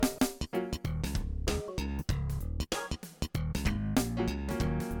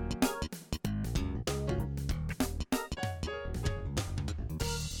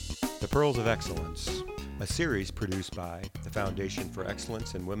Pearls of Excellence, a series produced by the Foundation for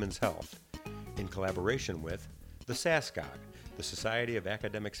Excellence in Women's Health, in collaboration with the SASCOG, the Society of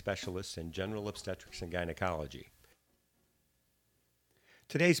Academic Specialists in General Obstetrics and Gynecology.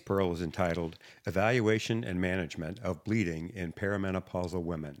 Today's Pearl is entitled Evaluation and Management of Bleeding in Perimenopausal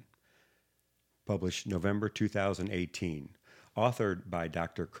Women, published November 2018, authored by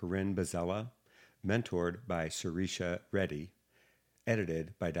Dr. Corinne Bozzella, mentored by Surisha Reddy,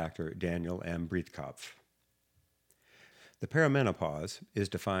 edited by Dr. Daniel M. Breitkopf. The perimenopause is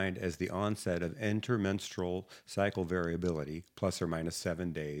defined as the onset of intermenstrual cycle variability, plus or minus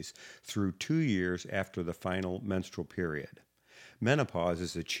 7 days, through 2 years after the final menstrual period. Menopause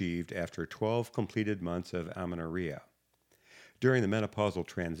is achieved after 12 completed months of amenorrhea. During the menopausal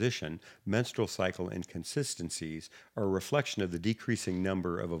transition, menstrual cycle inconsistencies are a reflection of the decreasing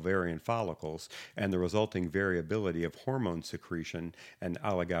number of ovarian follicles and the resulting variability of hormone secretion and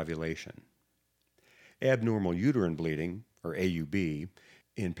oligovulation. Abnormal uterine bleeding, or AUB,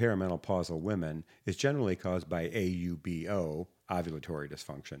 in perimenopausal women is generally caused by AUBO, ovulatory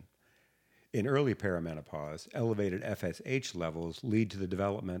dysfunction. In early perimenopause, elevated FSH levels lead to the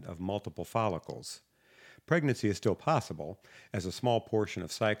development of multiple follicles. Pregnancy is still possible, as a small portion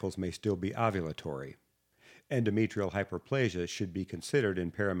of cycles may still be ovulatory. Endometrial hyperplasia should be considered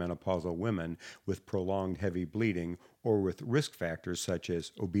in perimenopausal women with prolonged heavy bleeding or with risk factors such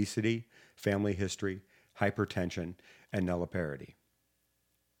as obesity, family history, hypertension, and nulliparity.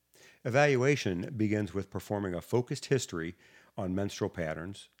 Evaluation begins with performing a focused history on menstrual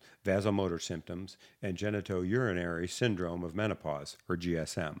patterns, vasomotor symptoms, and genitourinary syndrome of menopause, or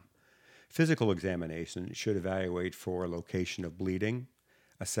GSM. Physical examination should evaluate for location of bleeding,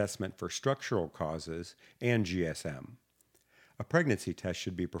 assessment for structural causes, and GSM. A pregnancy test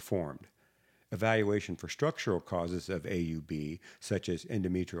should be performed. Evaluation for structural causes of AUB, such as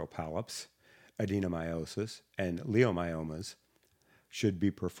endometrial polyps, adenomyosis, and leiomyomas, should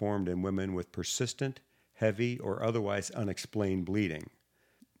be performed in women with persistent, heavy, or otherwise unexplained bleeding.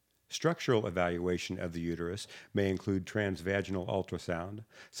 Structural evaluation of the uterus may include transvaginal ultrasound,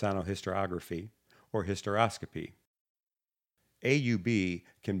 sonohysterography, or hysteroscopy. AUB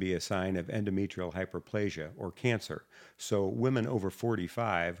can be a sign of endometrial hyperplasia or cancer, so women over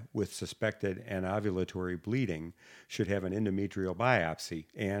 45 with suspected anovulatory bleeding should have an endometrial biopsy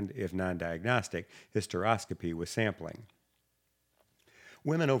and, if non-diagnostic, hysteroscopy with sampling.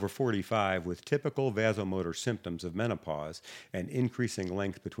 Women over 45 with typical vasomotor symptoms of menopause and increasing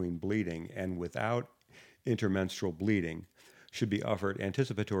length between bleeding and without intermenstrual bleeding should be offered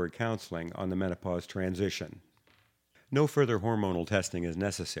anticipatory counseling on the menopause transition. No further hormonal testing is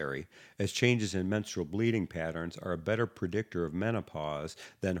necessary, as changes in menstrual bleeding patterns are a better predictor of menopause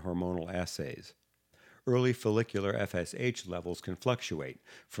than hormonal assays. Early follicular FSH levels can fluctuate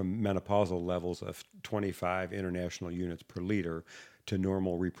from menopausal levels of 25 international units per liter to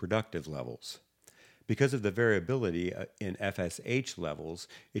normal reproductive levels. Because of the variability in FSH levels,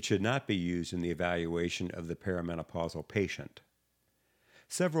 it should not be used in the evaluation of the perimenopausal patient.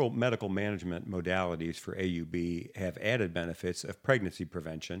 Several medical management modalities for AUB have added benefits of pregnancy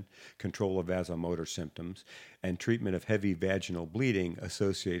prevention, control of vasomotor symptoms, and treatment of heavy vaginal bleeding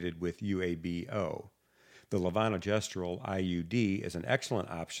associated with UABO. The levonorgestrel IUD is an excellent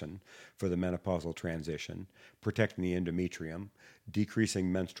option for the menopausal transition, protecting the endometrium,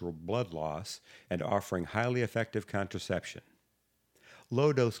 decreasing menstrual blood loss, and offering highly effective contraception.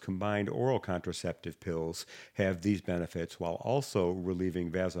 Low-dose combined oral contraceptive pills have these benefits while also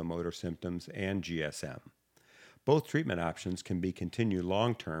relieving vasomotor symptoms and GSM. Both treatment options can be continued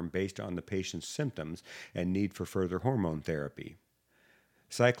long-term based on the patient's symptoms and need for further hormone therapy.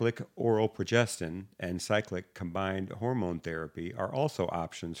 Cyclic oral progestin and cyclic combined hormone therapy are also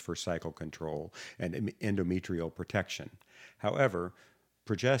options for cycle control and endometrial protection. However,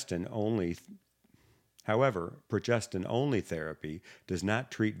 progestin-only therapy does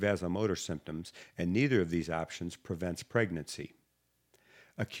not treat vasomotor symptoms, and neither of these options prevents pregnancy.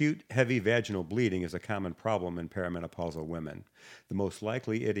 Acute heavy vaginal bleeding is a common problem in perimenopausal women. The most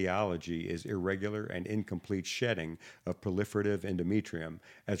likely etiology is irregular and incomplete shedding of proliferative endometrium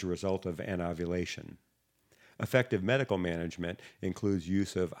as a result of anovulation. Effective medical management includes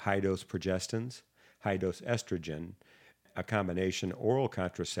use of high-dose progestins, high-dose estrogen, a combination oral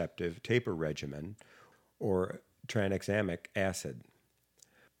contraceptive taper regimen, or tranexamic acid.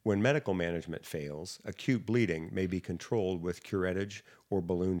 When medical management fails, acute bleeding may be controlled with curettage or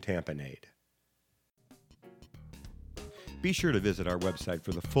balloon tamponade. Be sure to visit our website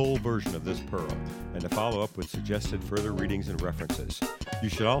for the full version of this Pearl and to follow up with suggested further readings and references. You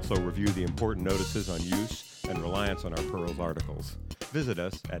should also review the important notices on use and reliance on our Pearls articles. visit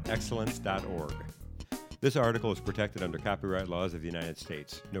us at excellence.org. This article is protected under copyright laws of the United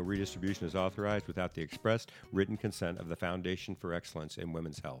States. No redistribution is authorized without the express written consent of the Foundation for Excellence in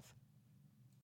Women's Health.